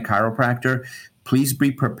you're seeing a chiropractor, please be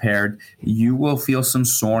prepared. You will feel some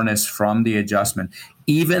soreness from the adjustment.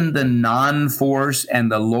 Even the non-force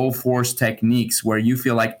and the low-force techniques where you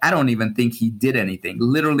feel like, I don't even think he did anything.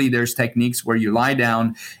 Literally, there's techniques where you lie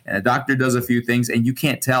down and a doctor does a few things and you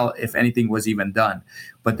can't tell if anything was even done.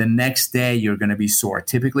 But the next day, you're going to be sore.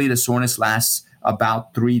 Typically, the soreness lasts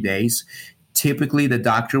about 3 days. Typically, the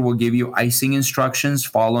doctor will give you icing instructions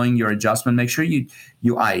following your adjustment. Make sure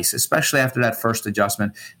you ice, especially after that first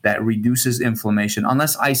adjustment. That reduces inflammation.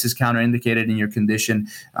 Unless ice is counterindicated in your condition,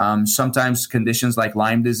 sometimes conditions like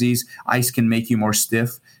Lyme disease, ice can make you more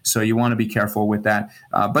stiff. So you want to be careful with that.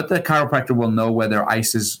 But the chiropractor will know whether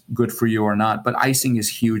ice is good for you or not. But icing is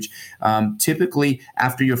huge. Typically,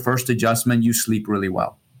 after your first adjustment, you sleep really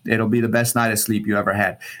well. It'll be the best night of sleep you ever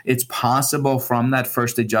had. It's possible from that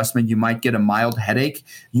first adjustment, you might get a mild headache.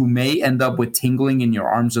 You may end up with tingling in your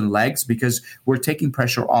arms and legs because we're taking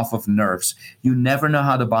pressure off of nerves. You never know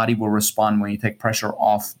how the body will respond when you take pressure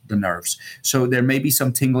off the nerves. So there may be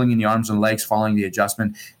some tingling in your arms and legs following the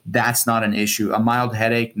adjustment. That's not an issue. A mild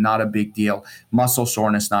headache, not a big deal. Muscle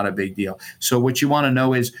soreness, not a big deal. So what you want to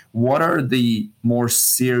know is, what are the more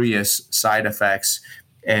serious side effects?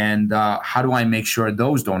 And how do I make sure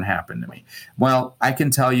those don't happen to me? Well, I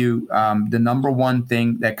can tell you the number one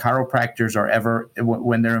thing that chiropractors are ever,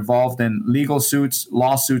 when they're involved in legal suits,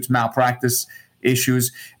 lawsuits, malpractice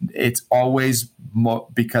issues, it's always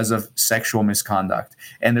because of sexual misconduct.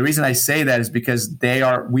 And the reason I say that is because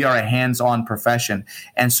we are a hands-on profession.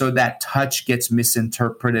 And so that touch gets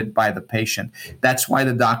misinterpreted by the patient. That's why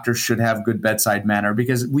the doctor should have good bedside manner,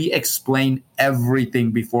 because we explain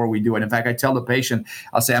everything before we do it. In fact, I tell the patient,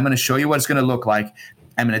 I'll say, I'm going to show you what it's going to look like.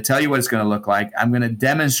 I'm going to tell you what it's going to look like. I'm going to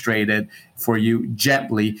demonstrate it for you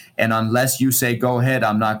gently. And unless you say, go ahead,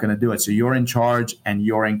 I'm not going to do it. So you're in charge and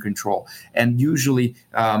you're in control. And usually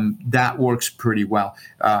that works pretty well.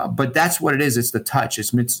 But that's what it is. It's the touch.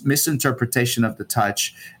 It's misinterpretation of the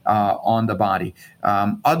touch on the body.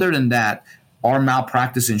 Other than that, our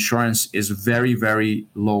malpractice insurance is very, very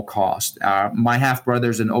low cost. My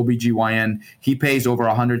half-brother's an OBGYN. He pays over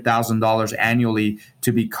 $100,000 annually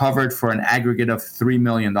to be covered for an aggregate of $3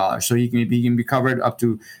 million. So he can be covered up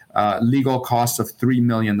to legal costs of $3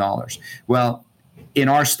 million. Well, in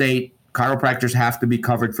our state, chiropractors have to be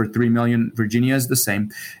covered for $3 million. Virginia is the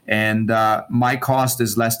same. And my cost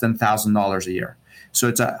is less than $1,000 a year. So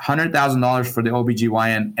it's $100,000 for the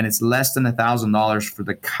OBGYN, and it's less than $1,000 for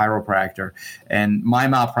the chiropractor. And my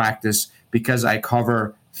malpractice, because I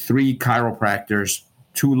cover 3 chiropractors,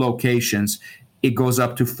 2 locations, it goes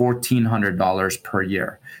up to $1,400 per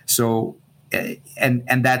year. So,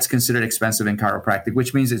 and that's considered expensive in chiropractic,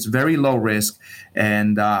 which means it's very low risk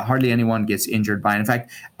and hardly anyone gets injured by it. In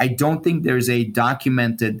fact, I don't think there's a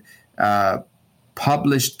documented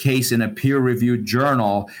published case in a peer-reviewed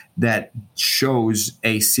journal that shows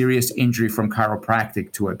a serious injury from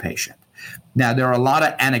chiropractic to a patient. Now, there are a lot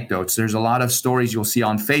of anecdotes. There's a lot of stories you'll see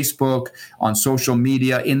on Facebook, on social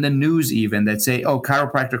media, in the news even, that say, oh,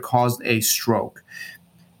 chiropractor caused a stroke.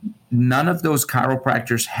 None of those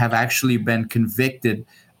chiropractors have actually been convicted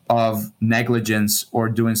of negligence or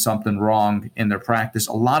doing something wrong in their practice.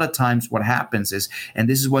 A lot of times what happens is, and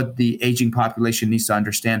this is what the aging population needs to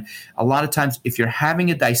understand, a lot of times if you're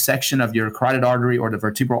having a dissection of your carotid artery or the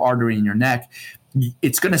vertebral artery in your neck,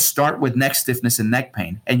 it's going to start with neck stiffness and neck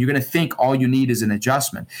pain, and you're going to think all you need is an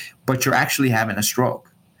adjustment, but you're actually having a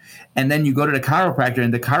stroke. And then you go to the chiropractor,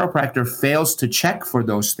 and the chiropractor fails to check for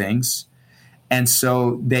those things. And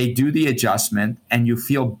so they do the adjustment and you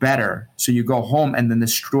feel better. So you go home and then the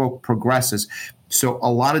stroke progresses. So a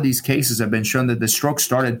lot of these cases have been shown that the stroke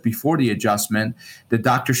started before the adjustment. The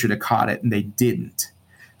doctor should have caught it and they didn't.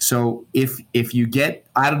 So if you get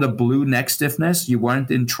out of the blue neck stiffness, you weren't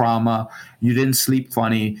in trauma, you didn't sleep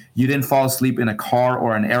funny, you didn't fall asleep in a car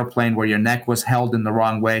or an airplane where your neck was held in the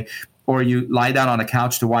wrong way, or you lie down on a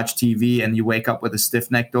couch to watch TV and you wake up with a stiff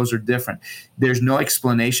neck, those are different. There's no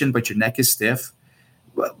explanation, but your neck is stiff,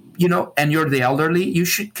 and you're the elderly, you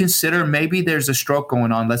should consider maybe there's a stroke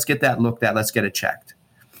going on. Let's get that looked at. Let's get it checked.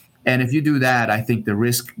 And if you do that, I think the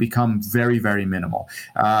risk becomes very, very minimal.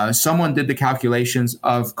 Someone did the calculations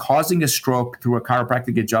of causing a stroke through a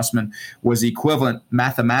chiropractic adjustment was equivalent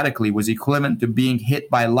to being hit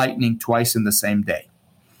by lightning twice in the same day.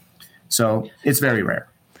 So it's very rare.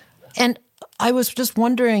 And I was just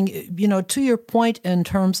wondering, to your point in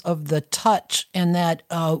terms of the touch, and that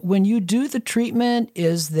when you do the treatment,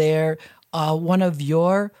 is there one of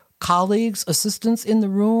your colleagues, assistants in the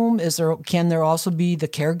room? Can there also be the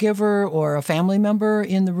caregiver or a family member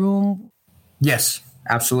in the room? Yes,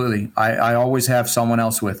 absolutely. I always have someone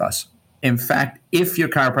else with us. In fact, if your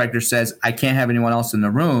chiropractor says, I can't have anyone else in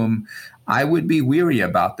the room, I would be weary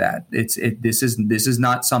about that. This is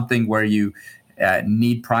not something where you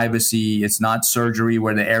need privacy. It's not surgery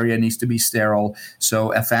where the area needs to be sterile.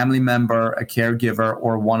 So a family member, a caregiver,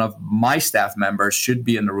 or one of my staff members should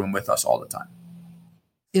be in the room with us all the time.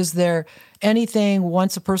 Is there anything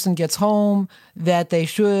once a person gets home that they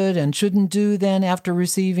should and shouldn't do then after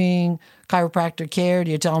receiving chiropractic care?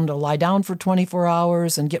 Do you tell them to lie down for 24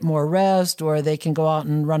 hours and get more rest, or they can go out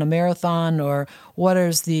and run a marathon, or what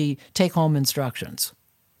is the take-home instructions?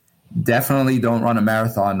 Definitely don't run a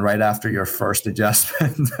marathon right after your first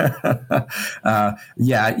adjustment.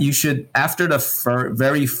 You should, after the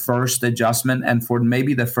very first adjustment, and for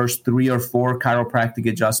maybe the first 3 or 4 chiropractic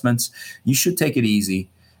adjustments, you should take it easy.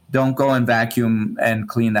 Don't go and vacuum and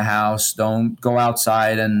clean the house. Don't go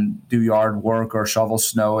outside and do yard work or shovel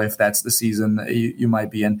snow if that's the season that you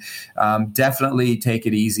might be in. Definitely take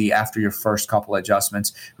it easy after your first couple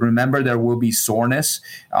adjustments. Remember, there will be soreness.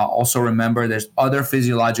 Also remember, there's other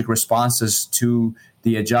physiologic responses to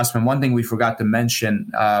the adjustment. One thing we forgot to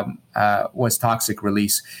mention was toxic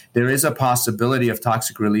release. There is a possibility of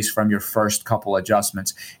toxic release from your first couple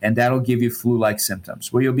adjustments, and that'll give you flu-like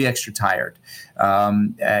symptoms where you'll be extra tired,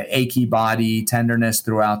 achy body, tenderness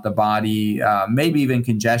throughout the body, maybe even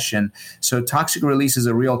congestion. So toxic release is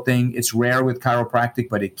a real thing. It's rare with chiropractic,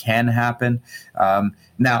 but it can happen.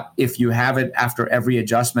 Now, if you have it after every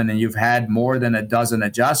adjustment and you've had more than a dozen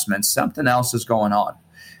adjustments, something else is going on,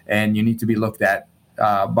 and you need to be looked at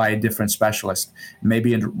by a different specialist,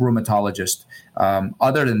 maybe a rheumatologist.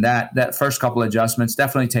 Other than that first couple adjustments,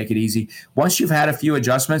 definitely take it easy. Once you've had a few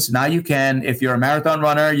adjustments, now you can, if you're a marathon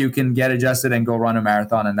runner, you can get adjusted and go run a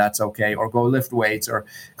marathon, and that's okay. Or go lift weights or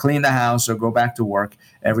clean the house or go back to work.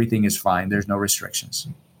 Everything is fine. There's no restrictions.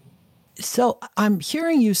 So I'm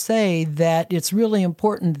hearing you say that it's really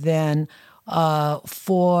important then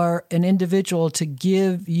for an individual to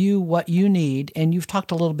give you what you need. And you've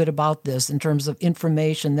talked a little bit about this in terms of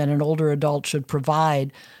information that an older adult should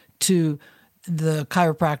provide to the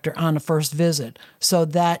chiropractor on a first visit so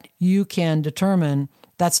that you can determine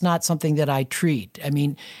that's not something that I treat. I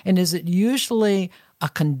mean, and is it usually a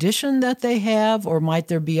condition that they have, or might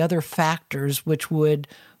there be other factors which would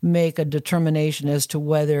make a determination as to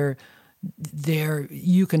whether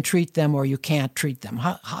you can treat them or you can't treat them?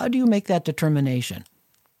 How do you make that determination?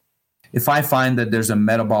 If I find that there's a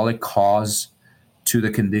metabolic cause to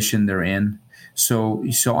the condition they're in, so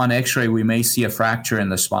on x-ray we may see a fracture in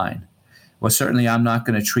the spine. Well, certainly I'm not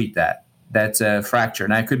going to treat that that's a fracture.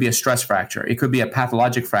 Now, it could be a stress fracture. It could be a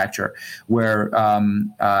pathologic fracture where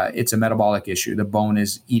it's a metabolic issue. The bone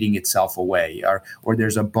is eating itself away, or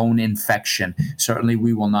there's a bone infection. Certainly,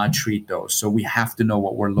 we will not treat those. So we have to know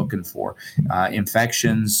what we're looking for.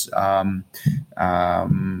 Infections,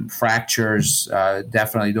 fractures,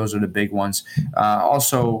 definitely those are the big ones.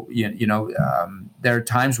 Also, there are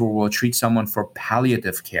times where we'll treat someone for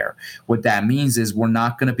palliative care. What that means is we're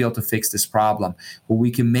not going to be able to fix this problem, but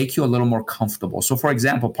we can make you a little more comfortable. So, for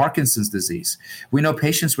example, Parkinson's disease. We know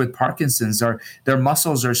patients with Parkinson's their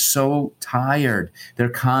muscles are so tired. They're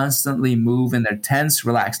constantly moving. They're tense,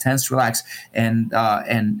 relax, and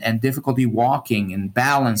difficulty walking and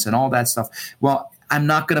balance and all that stuff. Well, I'm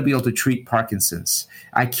not going to be able to treat Parkinson's.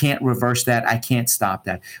 I can't reverse that. I can't stop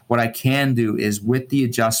that. What I can do is, with the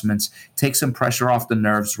adjustments, take some pressure off the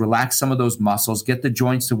nerves, relax some of those muscles, get the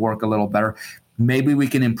joints to work a little better. Maybe we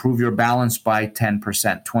can improve your balance by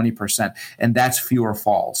 10%, 20%, and that's fewer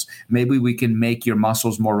falls. Maybe we can make your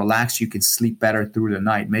muscles more relaxed. You can sleep better through the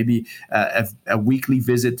night. Maybe a weekly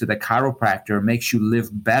visit to the chiropractor makes you live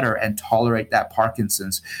better and tolerate that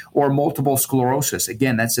Parkinson's. Or multiple sclerosis.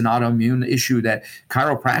 Again, that's an autoimmune issue that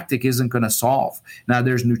chiropractic isn't going to solve. Now,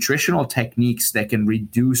 there's nutritional techniques that can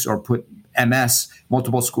reduce or put MS,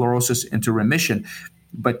 multiple sclerosis, into remission,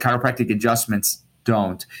 but chiropractic adjustments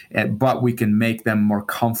don't. But we can make them more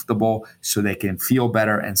comfortable so they can feel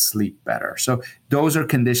better and sleep better. So those are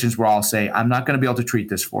conditions where I'll say, I'm not going to be able to treat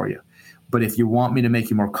this for you, but if you want me to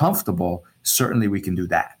make you more comfortable, certainly we can do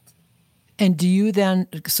that. And do you then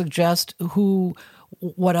suggest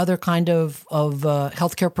what other kind of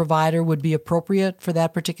healthcare provider would be appropriate for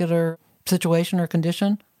that particular situation or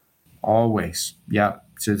condition? Always. Yeah.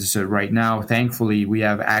 So right now, thankfully, we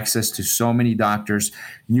have access to so many doctors.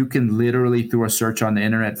 You can literally, through a search on the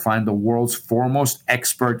internet, find the world's foremost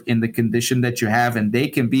expert in the condition that you have, and they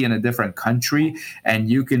can be in a different country, and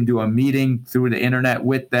you can do a meeting through the internet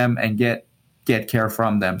with them and get care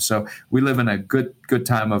from them. So we live in a good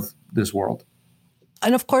time of this world.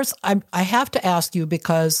 And of course, I have to ask you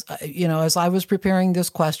because, as I was preparing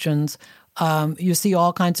these questions, you see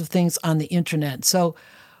all kinds of things on the internet. So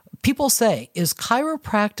people say, is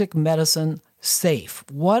chiropractic medicine safe?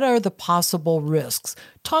 What are the possible risks?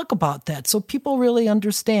 Talk about that so people really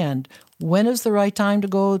understand when is the right time to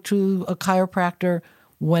go to a chiropractor,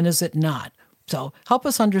 when is it not? So help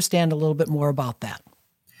us understand a little bit more about that.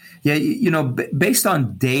 Yeah, based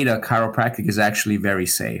on data, chiropractic is actually very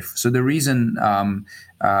safe. So the reason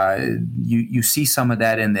you see some of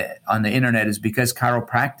that on the internet is because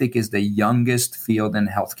chiropractic is the youngest field in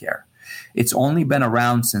healthcare. It's only been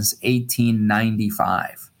around since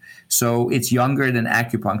 1895. So it's younger than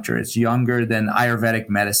acupuncture. It's younger than Ayurvedic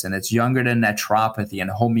medicine. It's younger than naturopathy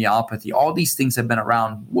and homeopathy. All these things have been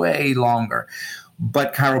around way longer.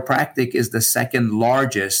 But chiropractic is the second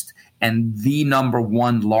largest and the number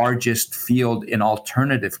one largest field in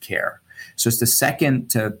alternative care. So it's the second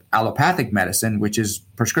to allopathic medicine, which is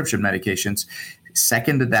prescription medications,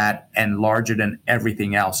 second to that, and larger than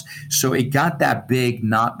everything else. So it got that big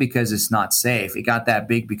not because it's not safe. It got that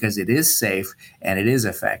big because it is safe and it is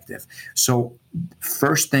effective. So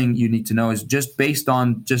first thing you need to know is, just based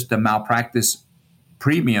on just the malpractice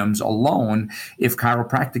premiums alone, if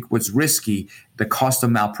chiropractic was risky, the cost of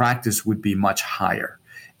malpractice would be much higher.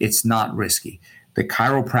 It's not risky. The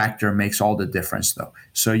chiropractor makes all the difference, though.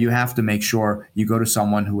 So you have to make sure you go to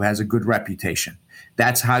someone who has a good reputation.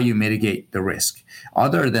 That's how you mitigate the risk.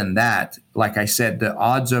 Other than that, like I said, the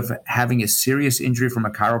odds of having a serious injury from a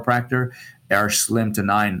chiropractor are slim to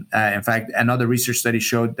none. In fact, another research study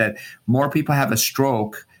showed that more people have a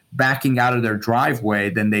stroke backing out of their driveway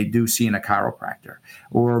than they do seeing a chiropractor.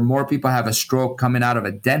 Or more people have a stroke coming out of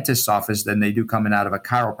a dentist's office than they do coming out of a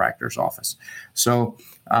chiropractor's office. So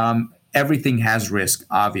everything has risk,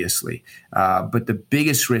 obviously. But the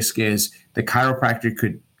biggest risk is the chiropractor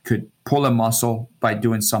could pull a muscle by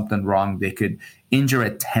doing something wrong. They could injure a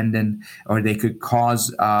tendon, or they could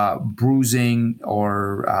cause bruising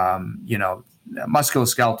or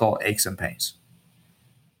musculoskeletal aches and pains.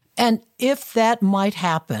 And if that might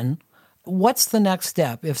happen, what's the next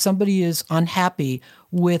step? If somebody is unhappy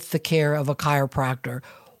with the care of a chiropractor,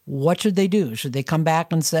 what should they do? Should they come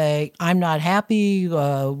back and say, I'm not happy?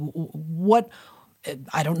 I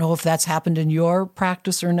don't know if that's happened in your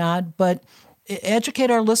practice or not, but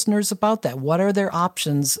educate our listeners about that. What are their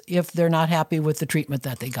options if they're not happy with the treatment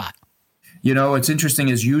that they got? What's interesting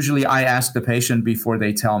is usually I ask the patient before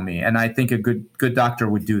they tell me, and I think a good doctor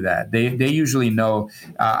would do that. They usually know.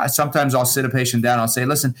 Sometimes I'll sit a patient down. I'll say,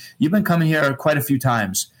 listen, you've been coming here quite a few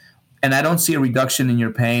times. and I don't see a reduction in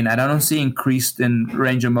your pain. I don't see increased in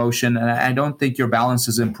range of motion, and I don't think your balance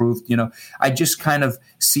has improved. I just kind of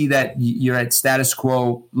see that you're at status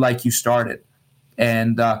quo like you started.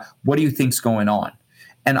 And what do you think's going on?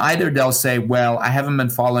 And either they'll say, well, I haven't been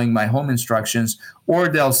following my home instructions, or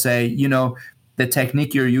they'll say, the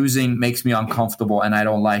technique you're using makes me uncomfortable and I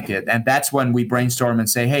don't like it. And that's when we brainstorm and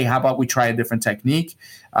say, hey, how about we try a different technique,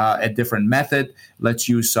 a different method? Let's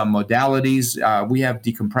use some modalities. We have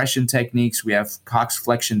decompression techniques. We have cox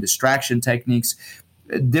flexion distraction techniques,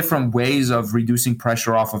 different ways of reducing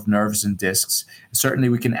pressure off of nerves and discs. Certainly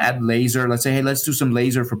we can add laser. Let's say, hey, let's do some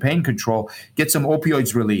laser for pain control, get some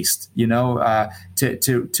opioids released,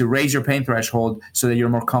 to raise your pain threshold so that you're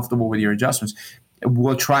more comfortable with your adjustments.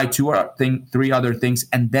 We'll try three other things,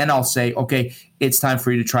 and then I'll say, okay, it's time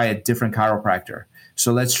for you to try a different chiropractor.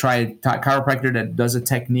 So let's try a chiropractor that does a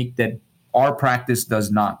technique that our practice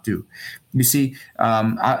does not do. You see,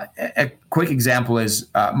 a quick example is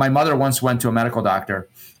my mother once went to a medical doctor,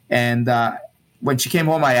 and when she came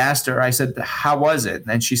home, I asked her, I said, how was it?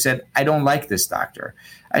 And she said, I don't like this doctor.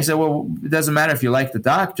 I said, well, it doesn't matter if you like the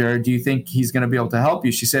doctor. Do you think he's going to be able to help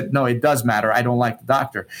you? She said, no, it does matter. I don't like the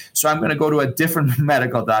doctor. So I'm going to go to a different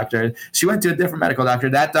medical doctor. She went to a different medical doctor.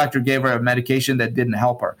 That doctor gave her a medication that didn't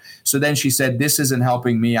help her. So then she said, this isn't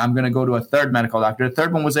helping me. I'm going to go to a third medical doctor. The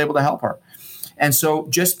third one was able to help her. And so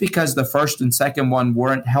just because the first and second one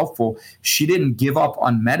weren't helpful, she didn't give up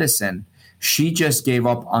on medicine. She just gave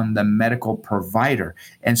up on the medical provider.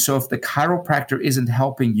 And so if the chiropractor isn't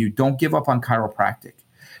helping you, don't give up on chiropractic.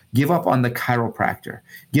 Give up on the chiropractor.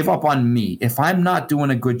 Give up on me. If I'm not doing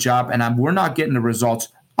a good job and we're not getting the results,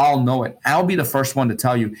 I'll know it. I'll be the first one to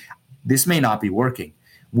tell you, this may not be working.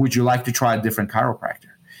 Would you like to try a different chiropractor?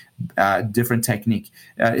 Different technique.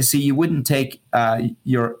 See, you wouldn't take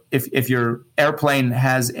if your airplane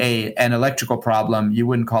has an electrical problem, you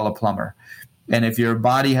wouldn't call a plumber. And if your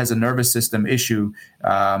body has a nervous system issue,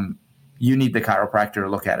 you need the chiropractor to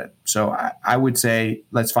look at it. So I would say,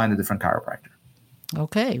 let's find a different chiropractor.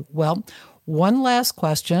 Okay. Well, one last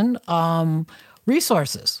question.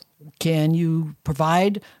 Resources. Can you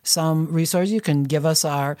provide some resources? You can give us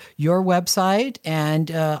your website and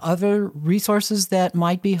other resources that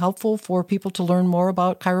might be helpful for people to learn more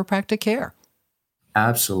about chiropractic care.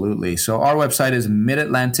 Absolutely. So our website is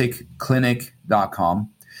midatlanticclinic.com.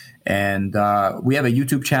 And we have a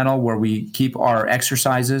YouTube channel where we keep our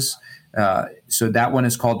exercises. So that one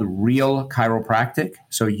is called Real Chiropractic.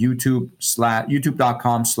 So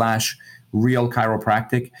youtube.com/Real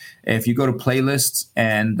Chiropractic. If you go to playlists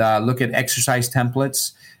and look at exercise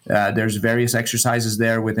templates, there's various exercises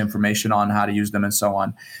there with information on how to use them and so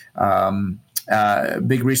on.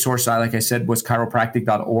 Big resource, like I said, was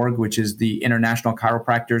chiropractic.org, which is the International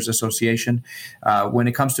Chiropractors Association. When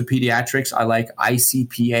it comes to pediatrics, I like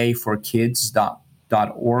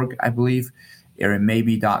icpaforkids.org, I believe, or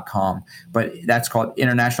maybe.com. But that's called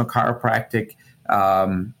International Chiropractic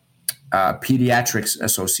Pediatrics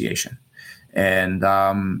Association. And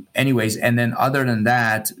anyways, and then other than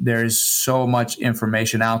that, there's so much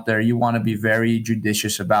information out there. You want to be very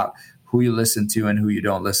judicious about who you listen to and who you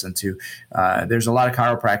don't listen to. There's a lot of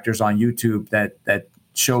chiropractors on YouTube that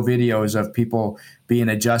show videos of people being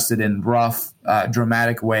adjusted in rough,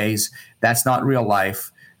 dramatic ways. That's not real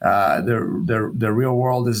life. The real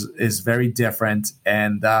world is very different.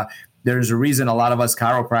 And there's a reason a lot of us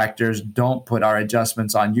chiropractors don't put our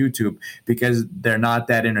adjustments on YouTube, because they're not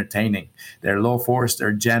that entertaining. They're low force,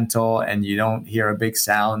 they're gentle, and you don't hear a big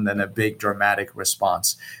sound and a big dramatic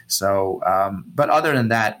response. So, but other than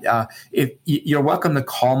that, if you're welcome to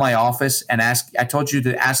call my office and ask. I told you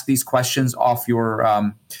to ask these questions off your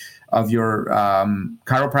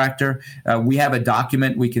chiropractor. We have a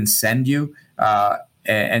document we can send you.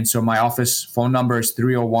 And so my office phone number is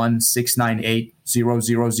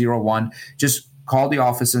 301-698-0001. Just call the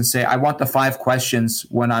office and say, I want the 5 questions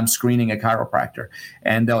when I'm screening a chiropractor.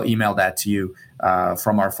 And they'll email that to you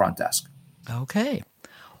from our front desk. Okay.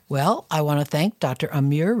 Well, I want to thank Dr.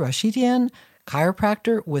 Amir Rashidian,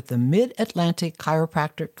 chiropractor with the Mid-Atlantic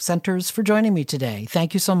Chiropractic Centers, for joining me today.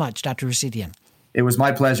 Thank you so much, Dr. Rashidian. It was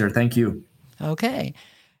my pleasure. Thank you. Okay.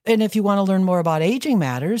 And if you want to learn more about Aging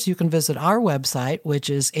Matters, you can visit our website, which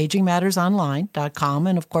is agingmattersonline.com.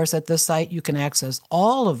 And of course, at this site, you can access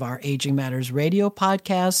all of our Aging Matters radio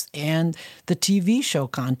podcasts and the TV show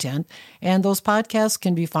content. And those podcasts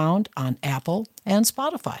can be found on Apple and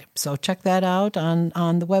Spotify. So check that out on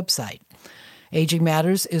the website. Aging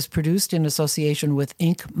Matters is produced in association with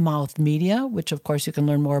Ink Mouth Media, which of course you can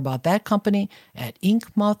learn more about that company at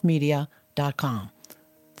inkmouthmedia.com.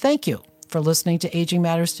 Thank you for listening to Aging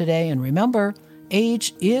Matters today. And remember,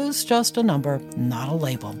 age is just a number, not a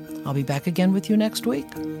label. I'll be back again with you next week.